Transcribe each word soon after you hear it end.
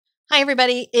Hi,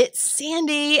 everybody. It's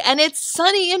Sandy, and it's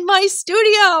sunny in my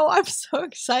studio. I'm so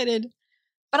excited.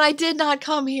 But I did not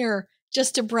come here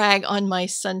just to brag on my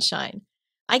sunshine.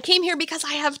 I came here because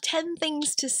I have 10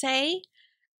 things to say,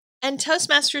 and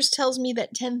Toastmasters tells me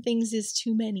that 10 things is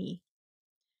too many.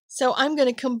 So I'm going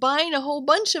to combine a whole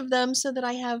bunch of them so that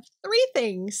I have 3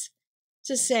 things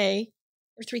to say,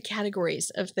 or 3 categories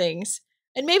of things.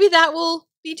 And maybe that will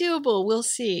be doable. We'll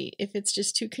see if it's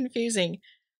just too confusing.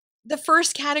 The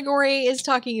first category is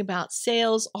talking about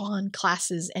sales on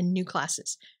classes and new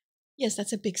classes. Yes,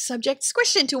 that's a big subject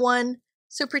squished into one,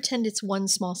 so pretend it's one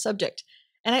small subject.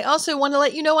 And I also want to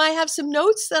let you know I have some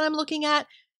notes that I'm looking at,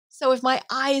 so if my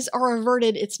eyes are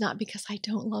averted, it's not because I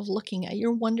don't love looking at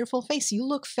your wonderful face. You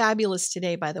look fabulous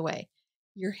today, by the way.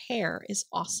 Your hair is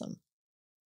awesome.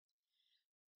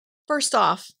 First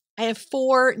off, I have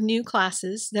 4 new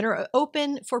classes that are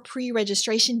open for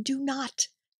pre-registration. Do not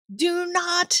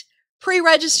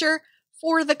pre-register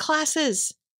for the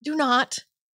classes. Do not.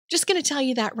 Just going to tell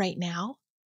you that right now.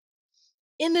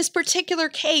 In this particular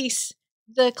case,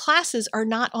 the classes are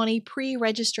not on a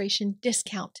pre-registration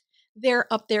discount. They're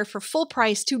up there for full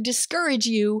price to discourage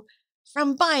you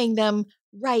from buying them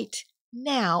right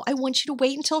now. I want you to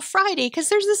wait until Friday because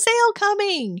there's a sale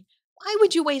coming. Why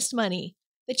would you waste money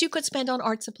that you could spend on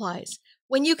art supplies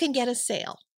when you can get a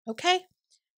sale? Okay?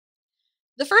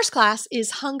 The first class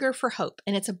is Hunger for Hope,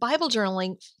 and it's a Bible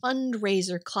journaling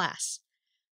fundraiser class.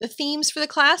 The themes for the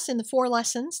class in the 4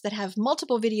 lessons that have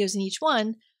multiple videos in each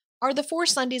one are the 4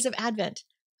 Sundays of Advent: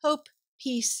 hope,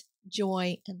 peace,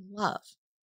 joy, and love.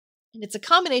 And it's a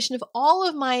combination of all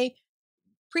of my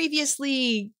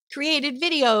previously created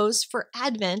videos for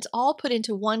Advent, all put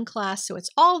into one class, so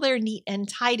it's all there neat and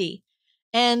tidy.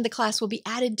 And the class will be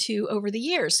added to over the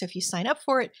years, so if you sign up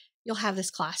for it, you'll have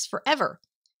this class forever.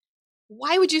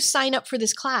 Why would you sign up for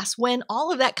this class when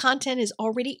all of that content is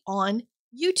already on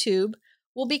YouTube?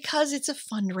 Well, because it's a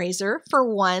fundraiser,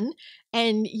 for one,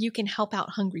 and you can help out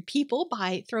hungry people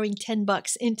by throwing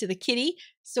 $10 into the kitty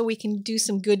so we can do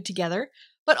some good together.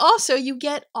 But also, you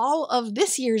get all of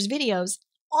this year's videos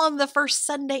on the first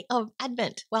Sunday of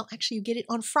Advent. Well, actually, you get it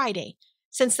on Friday,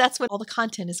 since that's when all the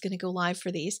content is going to go live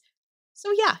for these.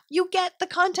 So yeah, you get the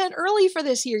content early for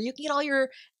this year. You can get all your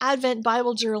Advent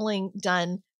Bible journaling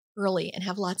done early and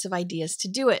have lots of ideas to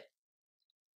do it.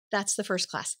 That's the first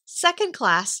class. Second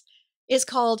class is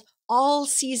called All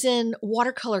Season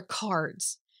Watercolor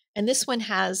Cards. And this one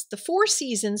has the 4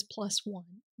 seasons plus 1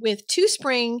 with 2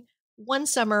 spring, 1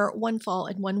 summer, 1 fall,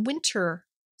 and 1 winter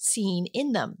scene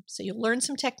in them. So you'll learn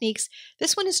some techniques.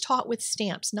 This one is taught with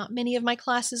stamps. Not many of my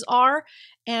classes are.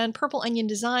 And Purple Onion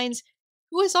Designs,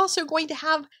 who is also going to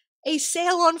have a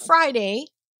sale on Friday,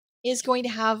 is going to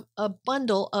have a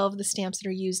bundle of the stamps that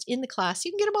are used in the class.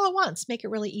 You can get them all at once, make it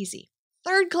really easy.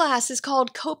 Third class is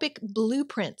called Copic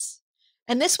Blueprints.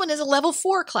 And this one is a level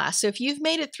 4 class. So if you've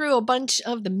made it through a bunch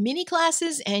of the mini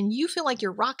classes and you feel like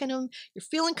you're rocking them, you're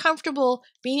feeling comfortable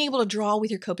being able to draw with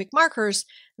your Copic markers,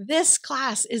 this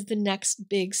class is the next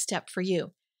big step for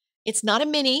you. It's not a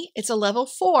mini, it's a level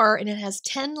 4, and it has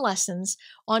 10 lessons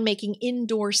on making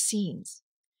indoor scenes.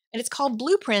 And it's called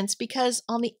Blueprints because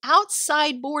on the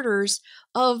outside borders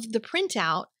of the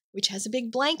printout, which has a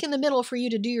big blank in the middle for you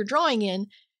to do your drawing in,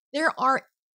 there are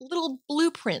little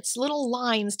blueprints, little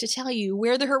lines to tell you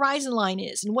where the horizon line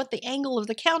is and what the angle of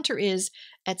the counter is,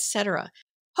 etc.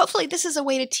 Hopefully this is a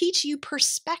way to teach you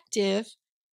perspective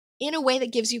in a way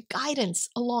that gives you guidance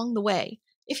along the way.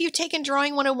 If you've taken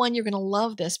Drawing 101, you're going to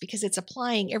love this because it's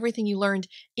applying everything you learned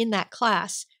in that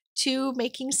class to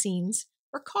making scenes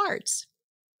or cards.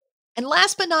 And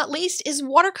last but not least is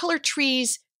Watercolor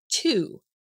Trees 2.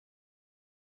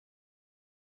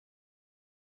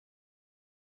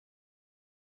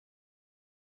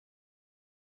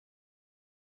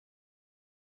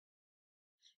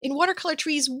 In Watercolor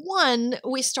Trees 1,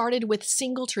 we started with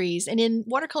single trees. And in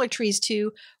Watercolor Trees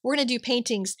 2, we're going to do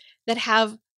paintings that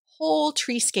have whole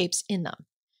treescapes in them.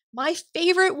 My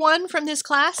favorite one from this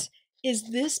class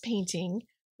is this painting,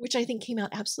 which I think came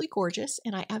out absolutely gorgeous,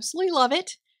 and I absolutely love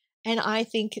it. And I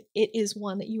think it is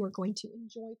one that you are going to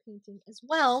enjoy painting as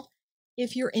well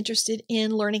if you're interested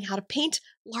in learning how to paint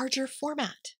larger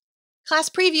format. Class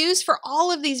previews for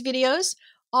all of these videos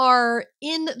are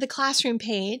in the classroom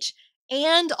page,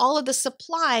 and all of the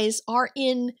supplies are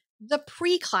in the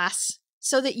pre-class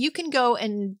so that you can go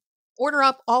and order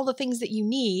up all the things that you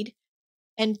need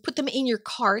and put them in your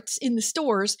carts in the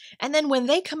stores. And then when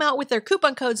they come out with their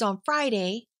coupon codes on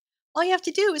Friday, all you have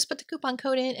to do is put the coupon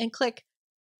code in and click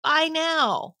Buy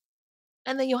Now.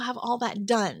 And then you'll have all that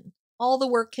done. All the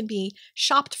work can be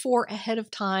shopped for ahead of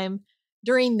time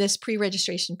during this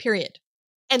pre-registration period.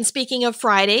 And speaking of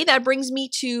Friday, that brings me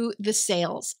to the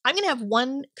sales. I'm going to have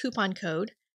one coupon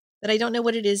code that I don't know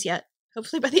what it is yet.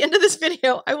 Hopefully by the end of this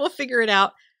video, I will figure it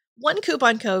out. One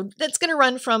coupon code that's going to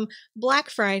run from Black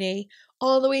Friday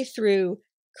all the way through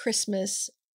Christmas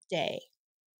Day.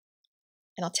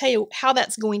 And I'll tell you how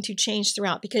that's going to change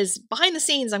throughout, because behind the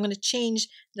scenes, I'm going to change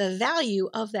the value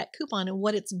of that coupon and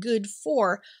what it's good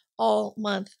for all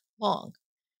month long.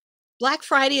 Black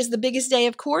Friday is the biggest day,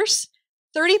 of course.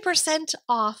 30%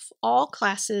 off all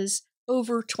classes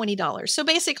over $20. So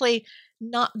basically,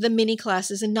 not the mini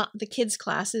classes and not the kids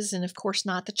classes, and of course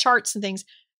not the charts and things,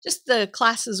 just the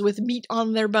classes with meat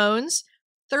on their bones.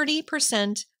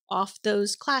 30% off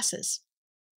those classes.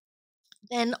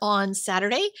 Then on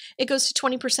Saturday, it goes to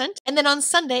 20%. And then on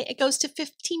Sunday, it goes to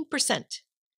 15%.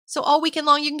 So all weekend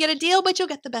long, you can get a deal, but you'll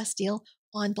get the best deal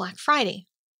on Black Friday.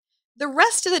 The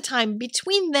rest of the time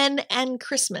between then and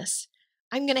Christmas,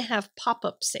 I'm going to have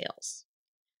pop-up sales.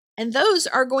 And those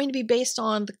are going to be based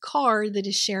on the card that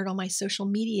is shared on my social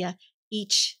media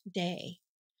each day.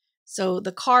 So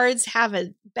the cards have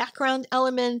a background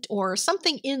element or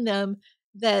something in them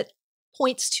that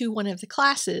points to one of the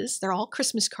classes. They're all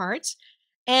Christmas cards.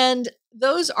 And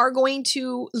those are going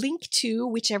to link to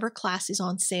whichever class is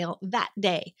on sale that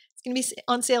day. It's going to be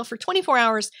on sale for 24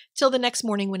 hours till the next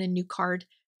morning when a new card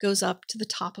goes up to the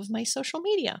top of my social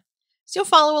media. So you'll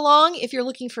follow along. If you're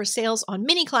looking for sales on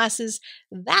mini classes,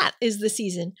 that is the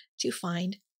season to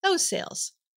find those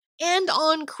sales. And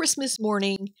on Christmas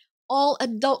morning, all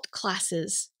adult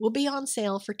classes will be on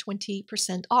sale for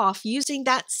 20% off using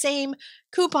that same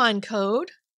coupon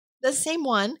code, the same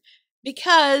one,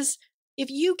 because if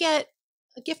you get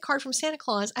a gift card from Santa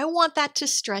Claus, I want that to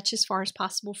stretch as far as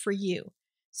possible for you.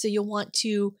 So you'll want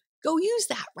to go use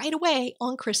that right away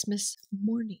on Christmas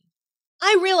morning.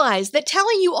 I realize that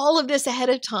telling you all of this ahead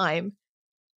of time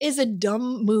is a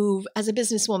dumb move as a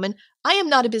businesswoman. I am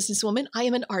not a businesswoman. I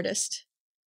am an artist.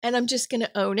 And I'm just going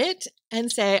to own it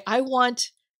and say, I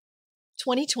want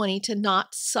 2020 to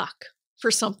not suck for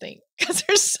something, because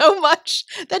there's so much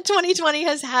that 2020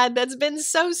 has had that's been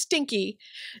so stinky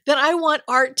that I want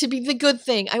art to be the good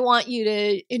thing. I want you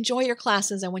to enjoy your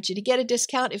classes. I want you to get a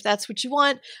discount if that's what you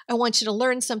want. I want you to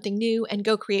learn something new and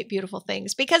go create beautiful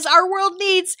things, because our world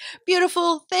needs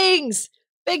beautiful things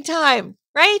big time,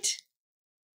 right?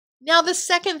 Now, the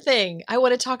second thing I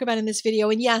want to talk about in this video,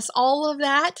 and yes, all of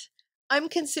that, I'm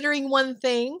considering one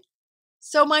thing.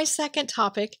 So my second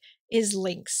topic is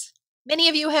links. Many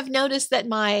of you have noticed that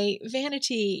my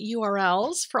vanity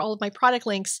URLs for all of my product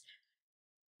links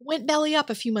went belly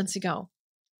up a few months ago.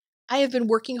 I have been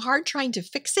working hard trying to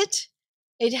fix it.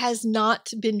 It has not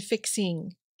been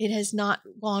fixing. It has not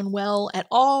gone well at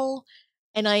all.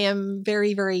 And I am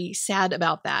very, very sad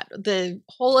about that. The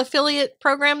whole affiliate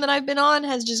program that I've been on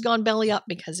has just gone belly up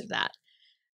because of that.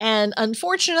 And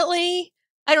unfortunately,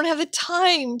 I don't have the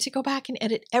time to go back and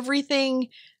edit everything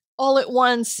all at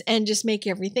once and just make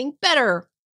everything better.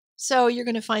 So you're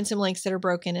going to find some links that are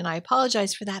broken, and I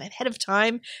apologize for that ahead of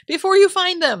time before you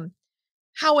find them.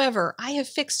 However, I have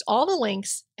fixed all the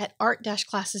links at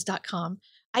art-classes.com.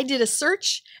 I did a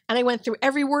search and I went through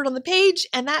every word on the page,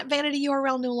 and that vanity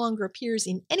URL no longer appears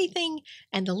in anything,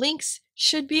 and the links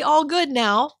should be all good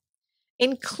now,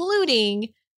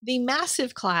 including the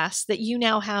massive class that you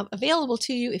now have available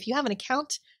to you. If you have an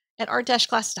account at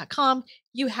art-classes.com,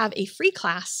 you have a free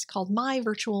class called My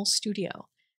Virtual Studio.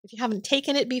 If you haven't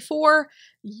taken it before,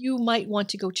 you might want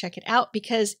to go check it out,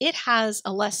 because it has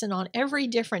a lesson on every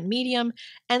different medium,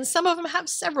 and some of them have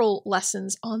several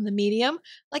lessons on the medium,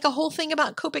 like a whole thing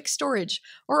about Copic storage,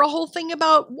 or a whole thing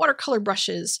about watercolor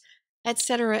brushes,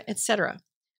 etc., etc.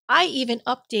 I even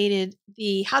updated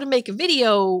the how to make a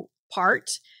video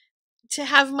part to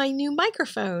have my new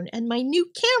microphone and my new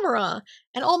camera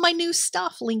and all my new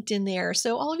stuff linked in there.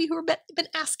 So all of you who have been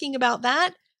asking about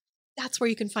that, that's where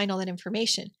you can find all that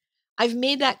information. I've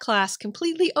made that class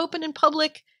completely open and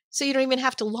public, so you don't even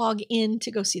have to log in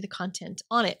to go see the content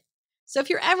on it. So if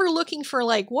you're ever looking for,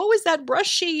 like, what was that brush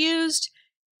she used,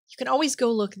 you can always go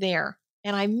look there.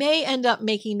 And I may end up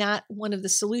making that one of the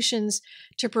solutions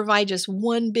to provide just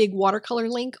one big watercolor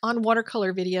link on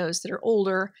watercolor videos that are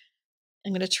older.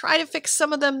 I'm going to try to fix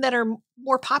some of them that are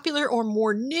more popular or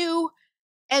more new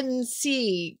and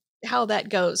see how that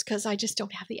goes, because I just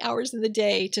don't have the hours in the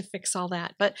day to fix all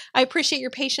that. But I appreciate your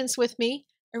patience with me.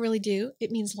 I really do. It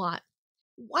means a lot.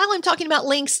 While I'm talking about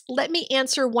links, let me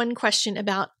answer one question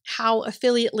about how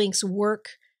affiliate links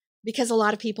work, because a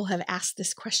lot of people have asked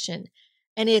this question.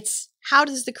 And it's, how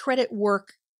does the credit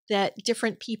work that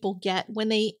different people get when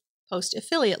they post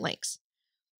affiliate links?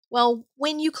 Well,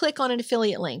 when you click on an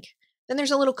affiliate link, then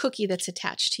there's a little cookie that's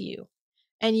attached to you.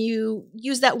 and you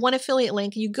use that one affiliate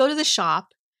link, you go to the shop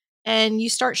and you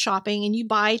start shopping and you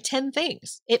buy 10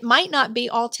 things. It might not be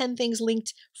all 10 things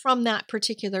linked from that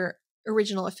particular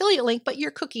original affiliate link, but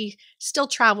your cookie still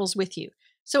travels with you.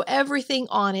 So everything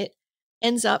on it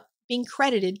ends up being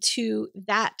credited to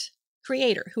that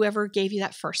creator, whoever gave you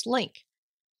that first link.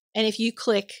 And if you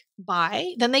click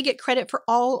buy, then they get credit for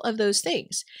all of those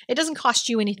things. It doesn't cost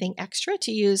you anything extra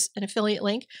to use an affiliate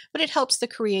link, but it helps the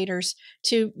creators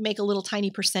to make a little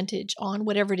tiny percentage on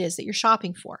whatever it is that you're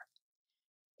shopping for.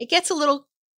 It gets a little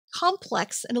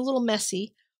complex and a little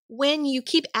messy when you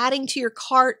keep adding to your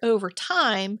cart over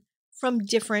time from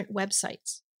different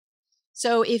websites.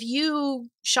 So if you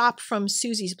shop from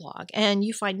Susie's blog and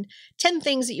you find 10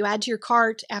 things that you add to your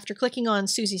cart after clicking on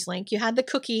Susie's link, you had the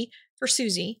cookie for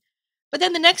Susie, but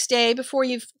then the next day before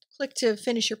you've clicked to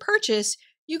finish your purchase,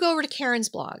 you go over to Karen's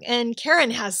blog and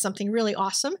Karen has something really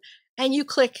awesome and you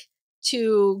click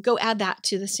to go add that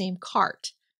to the same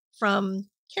cart from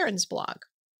Karen's blog.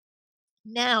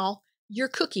 Now your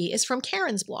cookie is from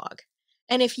Karen's blog.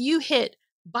 And if you hit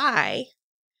buy,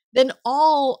 then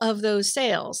all of those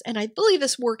sales, and I believe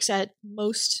this works at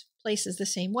most places the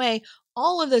same way,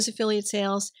 all of those affiliate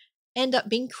sales end up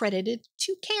being credited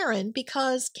to Karen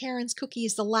because Karen's cookie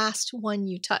is the last one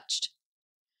you touched.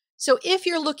 So if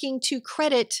you're looking to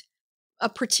credit a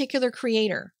particular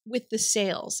creator with the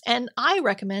sales, and I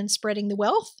recommend spreading the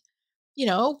wealth,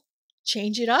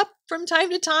 change it up from time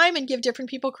to time and give different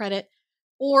people credit.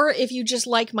 Or if you just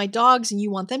like my dogs and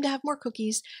you want them to have more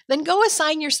cookies, then go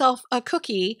assign yourself a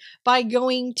cookie by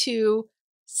going to,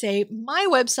 say, my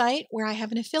website where I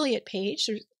have an affiliate page.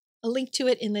 There's a link to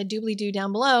it in the doobly-doo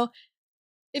down below.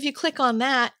 If you click on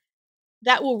that,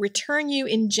 that will return you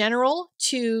in general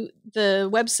to the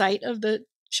website of the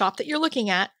shop that you're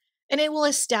looking at, and it will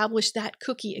establish that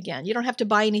cookie again. You don't have to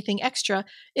buy anything extra.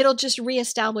 It'll just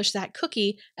reestablish that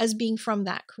cookie as being from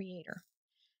that creator.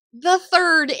 The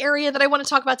third area that I want to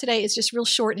talk about today is just real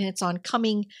short, and it's on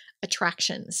coming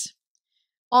attractions.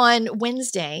 On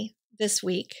Wednesday this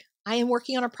week, I am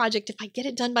working on a project. If I get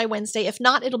it done by Wednesday, if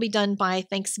not, it'll be done by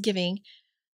Thanksgiving.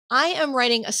 I am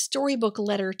writing a storybook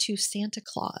letter to Santa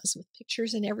Claus with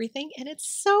pictures and everything, and it's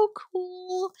so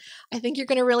cool. I think you're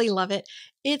going to really love it.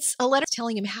 It's a letter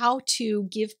telling him how to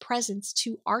give presents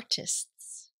to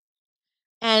artists.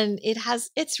 And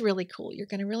it's really cool. You're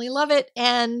going to really love it.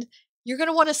 And you're going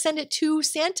to want to send it to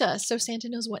Santa so Santa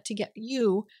knows what to get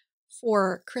you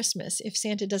for Christmas if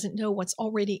Santa doesn't know what's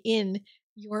already in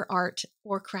your art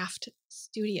or craft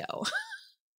studio.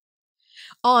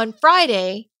 On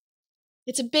Friday,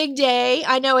 it's a big day.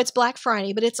 I know it's Black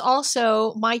Friday, but it's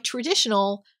also my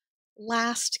traditional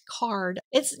last card.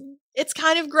 It's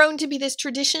kind of grown to be this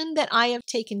tradition that I have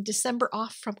taken December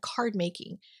off from card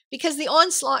making because the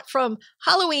onslaught from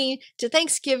Halloween to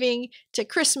Thanksgiving to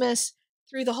Christmas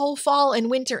through the whole fall and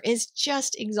winter is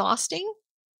just exhausting.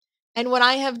 And what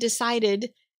I have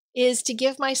decided is to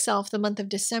give myself the month of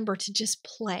December to just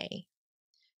play.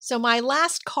 So my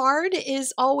last card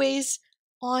is always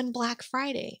on Black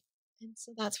Friday. And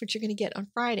so that's what you're going to get on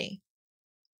Friday.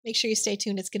 Make sure you stay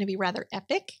tuned. It's going to be rather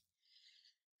epic.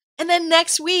 And then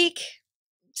next week,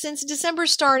 since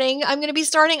December's starting, I'm going to be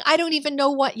starting, I don't even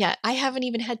know what yet. I haven't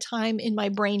even had time in my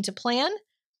brain to plan.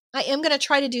 I am going to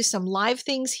try to do some live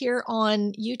things here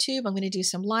on YouTube. I'm going to do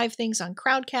some live things on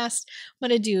Crowdcast. I'm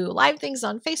going to do live things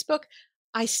on Facebook.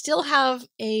 I still have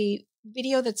a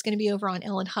video that's going to be over on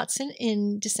Ellen Hudson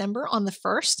in December on the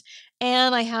 1st.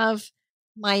 And I have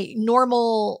my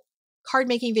normal card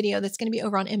making video that's going to be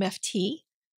over on MFT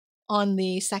on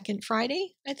the 2nd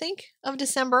Friday, I think, of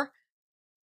December.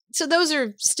 So those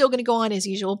are still going to go on as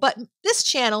usual. But this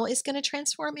channel is going to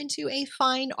transform into a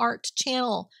fine art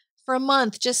channel for a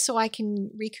month just so I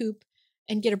can recoup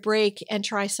and get a break and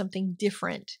try something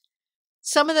different.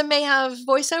 Some of them may have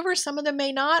voiceover, some of them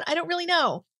may not. I don't really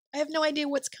know. I have no idea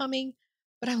what's coming,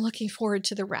 but I'm looking forward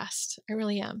to the rest. I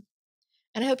really am.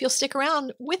 And I hope you'll stick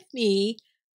around with me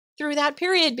through that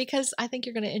period because I think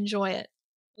you're going to enjoy it.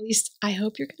 At least I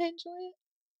hope you're going to enjoy it.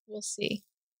 We'll see.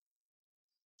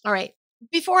 All right.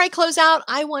 Before I close out,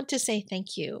 I want to say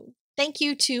thank you. Thank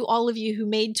you to all of you who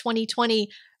made 2020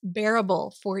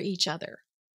 bearable for each other.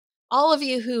 All of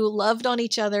you who loved on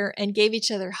each other and gave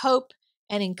each other hope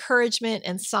and encouragement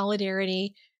and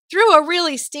solidarity through a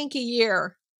really stinky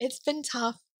year. It's been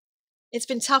tough. It's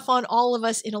been tough on all of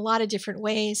us in a lot of different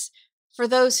ways. For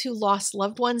those who lost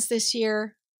loved ones this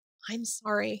year, I'm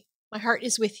sorry. My heart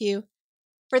is with you.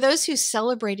 For those who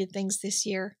celebrated things this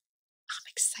year,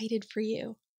 I'm excited for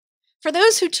you. For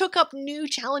those who took up new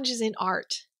challenges in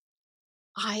art,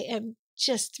 I am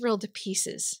just thrilled to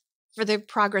pieces for the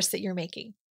progress that you're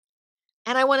making.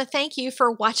 And I want to thank you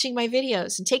for watching my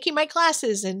videos and taking my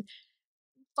classes and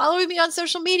following me on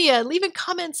social media, leaving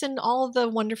comments in all of the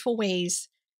wonderful ways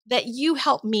that you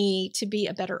help me to be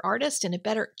a better artist and a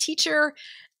better teacher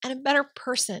and a better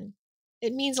person.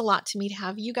 It means a lot to me to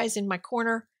have you guys in my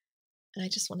corner. And I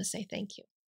just want to say thank you.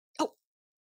 Oh,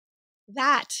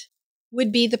 that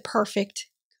would be the perfect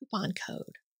coupon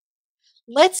code.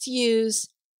 Let's use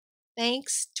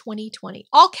Thanks 2020,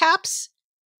 all caps,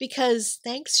 because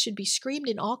thanks should be screamed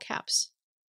in all caps.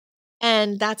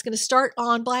 And that's going to start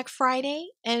on Black Friday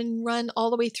and run all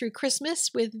the way through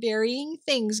Christmas with varying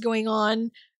things going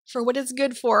on for what it's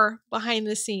good for behind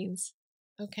the scenes.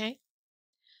 Okay?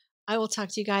 I will talk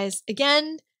to you guys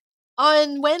again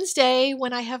on Wednesday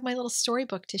when I have my little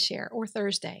storybook to share, or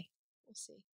Thursday. We'll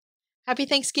see. Happy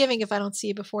Thanksgiving if I don't see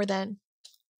you before then.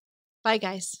 Bye,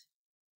 guys.